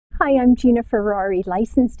Hi, I'm Gina Ferrari,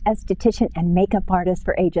 licensed esthetician and makeup artist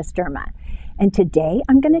for Ageless Derma. And today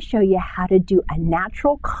I'm going to show you how to do a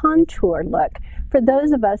natural contour look for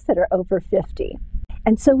those of us that are over 50.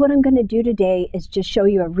 And so what I'm going to do today is just show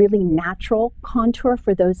you a really natural contour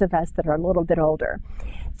for those of us that are a little bit older.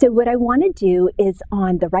 So what I want to do is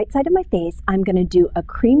on the right side of my face, I'm going to do a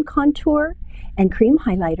cream contour and cream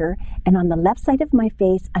highlighter. And on the left side of my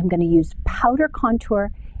face, I'm going to use powder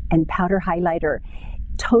contour and powder highlighter.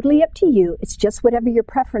 Totally up to you. It's just whatever your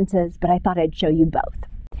preference is, but I thought I'd show you both.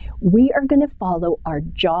 We are going to follow our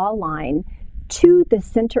jawline to the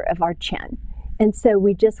center of our chin. And so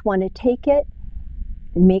we just want to take it,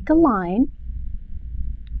 make a line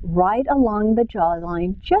right along the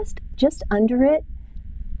jawline, just under it,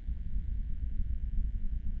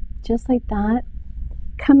 just like that,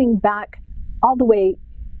 coming back all the way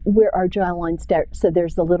where our jawline starts, so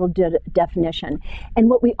there's a little definition. And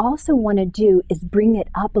what we also want to do is bring it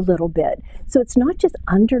up a little bit. So it's not just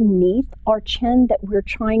underneath our chin that we're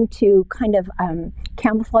trying to kind of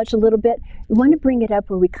camouflage a little bit. We want to bring it up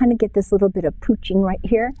where we kind of get this little bit of pooching right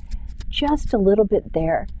here, just a little bit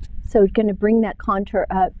there. So we're going to bring that contour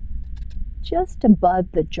up just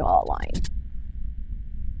above the jawline,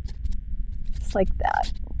 just like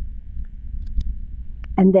that.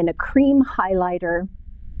 And then a cream highlighter.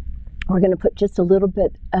 We're going to put just a little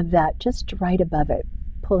bit of that just right above it,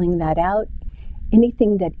 pulling that out.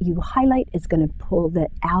 Anything that you highlight is going to pull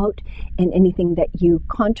that out, and anything that you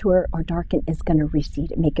contour or darken is going to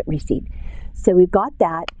recede, make it recede. So we've got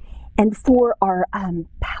that. And for our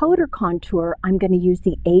powder contour, I'm going to use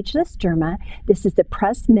the Ageless Derma. This is the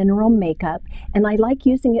Pressed Mineral Makeup, and I like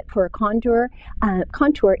using it for a contour.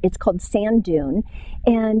 It's called Sand Dune,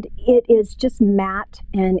 and it is just matte,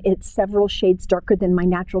 and it's several shades darker than my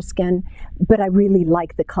natural skin, but I really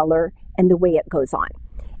like the color and the way it goes on.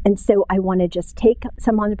 And so I want to just take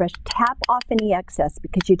some on the brush, tap off any excess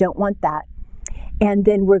because you don't want that, and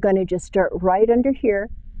then we're going to just start right under here,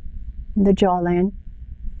 in the jawline,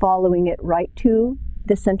 following it right to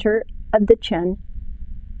the center of the chin,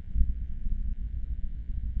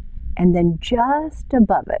 and then just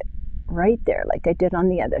above it, right there, like I did on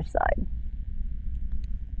the other side.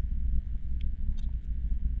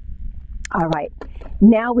 All right,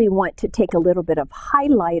 now we want to take a little bit of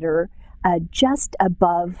highlighter just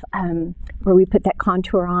above where we put that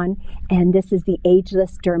contour on, and this is the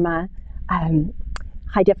Ageless Derma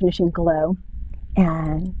High Definition Glow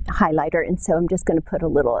and highlighter, and so I'm just going to put a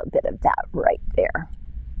little bit of that right there.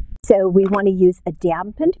 So we want to use a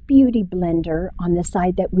dampened beauty blender on the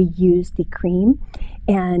side that we use the cream,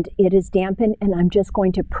 and it is dampened, and I'm just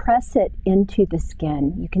going to press it into the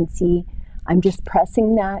skin. You can see I'm just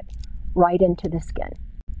pressing that right into the skin.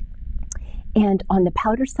 And on the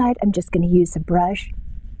powder side, I'm just going to use a brush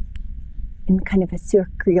in kind of a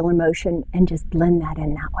circular motion and just blend that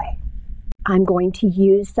in that way. I'm going to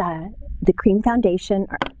use the cream foundation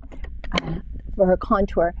for a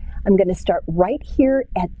contour. I'm going to start right here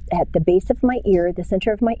at the base of my ear, the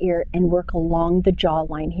center of my ear, and work along the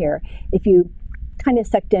jawline here. If you kind of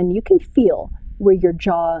sucked in, you can feel where your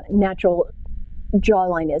natural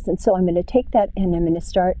jawline is. And so I'm going to take that and I'm going to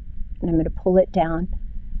start and I'm going to pull it down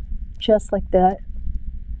just like that.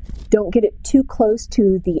 Don't get it too close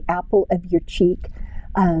to the apple of your cheek.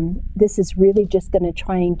 This is really just going to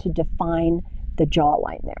trying to define the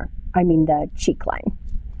jawline there. I mean the cheek line.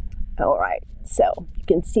 All right, so you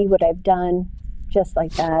can see what I've done, just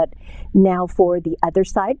like that. Now for the other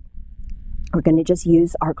side, we're going to just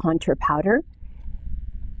use our contour powder.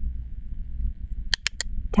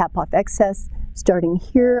 Tap off excess, starting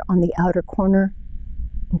here on the outer corner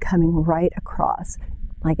and coming right across.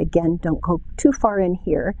 Like again, don't go too far in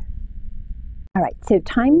here. All right, so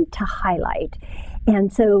time to highlight.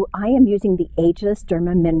 And so I am using the Ageless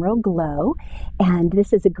Derma Mineral Glow, and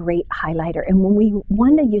this is a great highlighter. And when we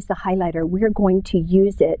want to use the highlighter, we're going to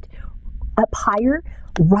use it up higher,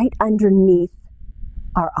 right underneath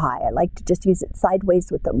our eye. I like to just use it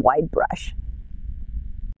sideways with a wide brush,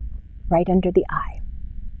 right under the eye.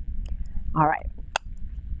 All right,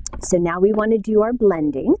 so now we want to do our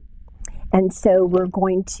blending. And so we're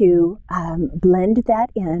going to blend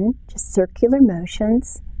that in, just circular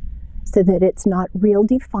motions, so that it's not real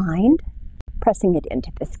defined, pressing it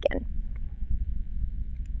into the skin.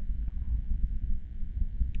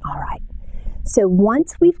 All right, so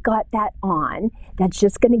once we've got that on, that's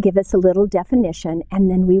just going to give us a little definition,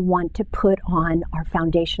 and then we want to put on our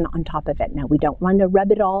foundation on top of it. Now, we don't want to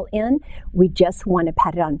rub it all in, we just want to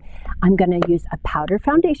pat it on. I'm going to use a powder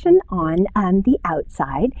foundation on the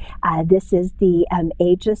outside. This is the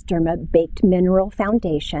Ageless Derma Baked Mineral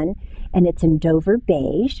Foundation, and it's in Dover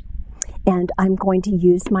Beige. And I'm going to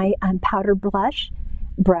use my powder brush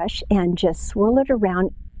and just swirl it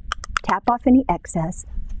around, tap off any excess,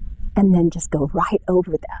 and then just go right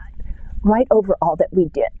over that, right over all that we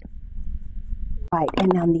did. Right,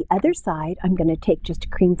 and on the other side, I'm going to take just a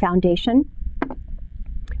cream foundation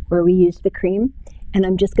where we use the cream, and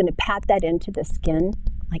I'm just going to pat that into the skin.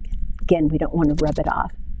 Like, again, we don't want to rub it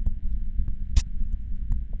off.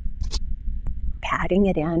 Patting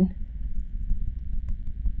it in.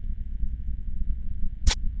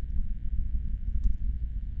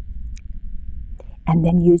 And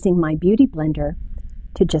then using my beauty blender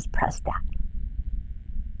to just press that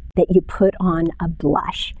you put on a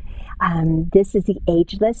blush. This is the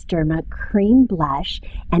Ageless Derma Cream Blush,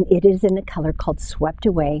 and it is in a color called Swept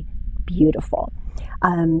Away. Beautiful.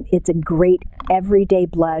 It's a great everyday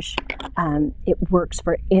blush. It works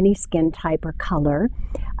for any skin type or color,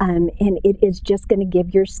 and it is just going to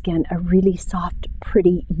give your skin a really soft,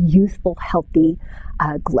 pretty, youthful, healthy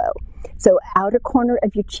glow. So outer corner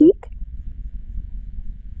of your cheek.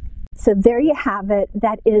 So there you have it.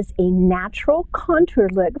 That is a natural contour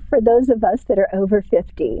look for those of us that are over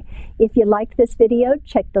 50. If you liked this video,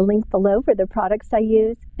 check the link below for the products I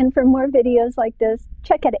use. And for more videos like this,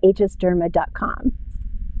 check out agelessderma.com.